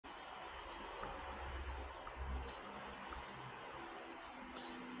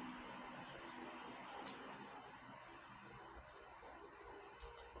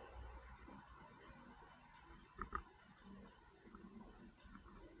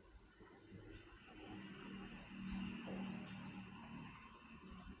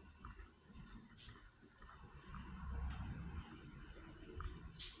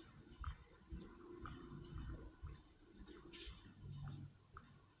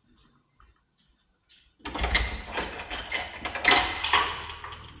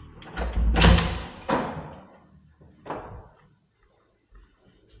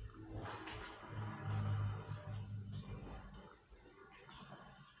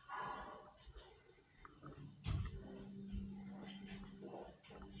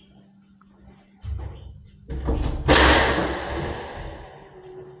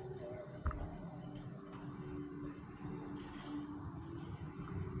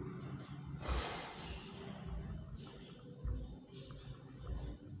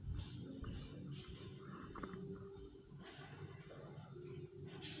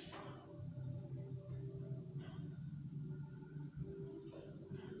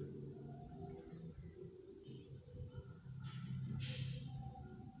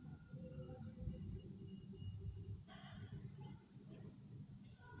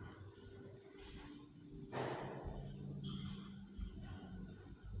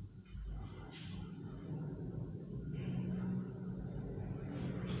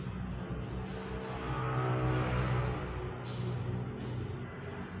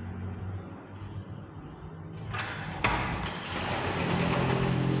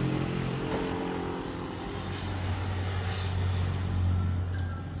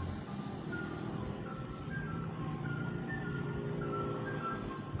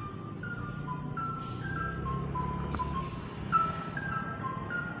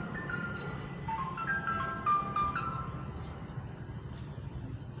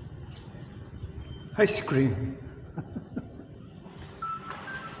ice cream.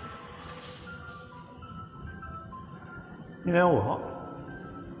 You know what?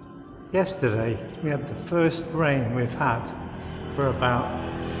 Yesterday we had the first rain we've had for about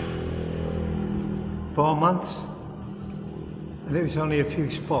 4 months, and it was only a few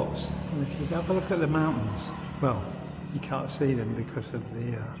spots. And if you have a look at the mountains, well, you can't see them because of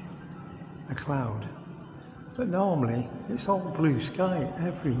the cloud. But normally it's all blue sky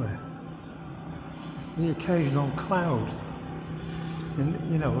everywhere. The occasional cloud,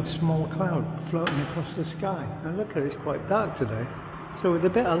 and you know, a small cloud floating across the sky. And look at it, it's quite dark today. So with a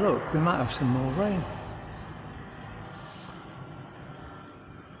bit of luck, we might have some more rain.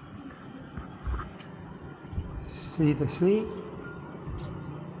 See the sea?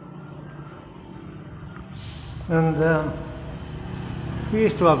 And we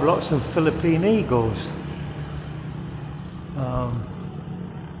used to have lots of Philippine eagles.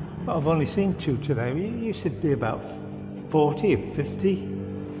 But I've only seen 2 today. We used to be about 40 or 50.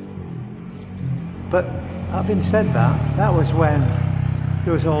 But having said that, that was when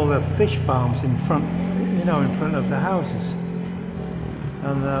there was all the fish farms in front, you know, in front of the houses.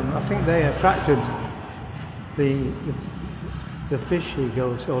 And I think they attracted the fish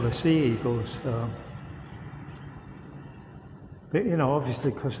eagles or the sea eagles. But, you know, obviously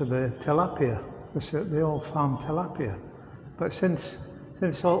because of the tilapia, because they all farm tilapia. But since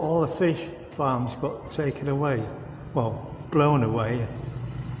all the fish farms got taken away, well, blown away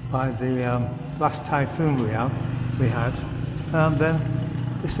by the last typhoon we had, then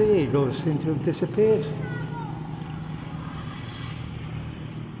the sea eagles seem to have disappeared.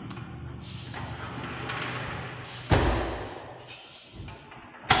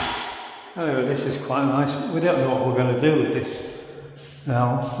 Anyway, this is quite nice. We don't know what we're going to do with this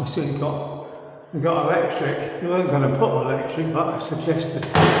now. We've got electric. We weren't going to put electric, but I suggested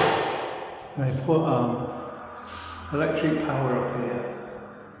they put electric power up here.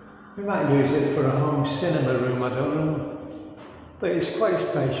 We might use it for a home cinema room, I don't know. But it's quite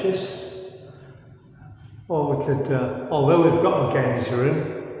spacious. Or we could, although we've got a games room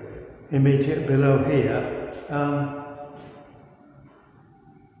immediate below here,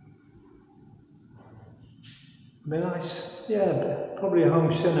 be nice, yeah, probably a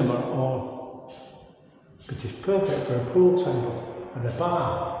home cinema, which is perfect for a pool table and a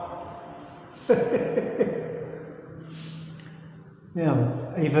bar. Yeah,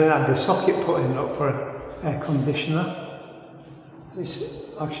 even had the socket put in up for an air conditioner.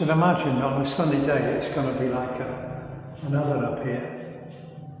 I should imagine on a sunny day it's going to be like an oven up here.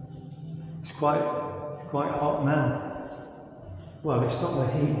 It's quite hot now. Well, it's not the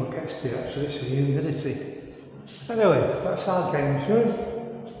heat what gets to you actually, it's the humidity. Anyway, that's our games room,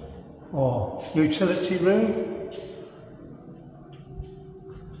 or utility room.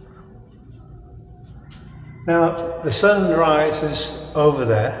 Now, the sun rises over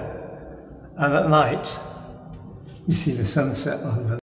there, and at night, you see the sunset over there.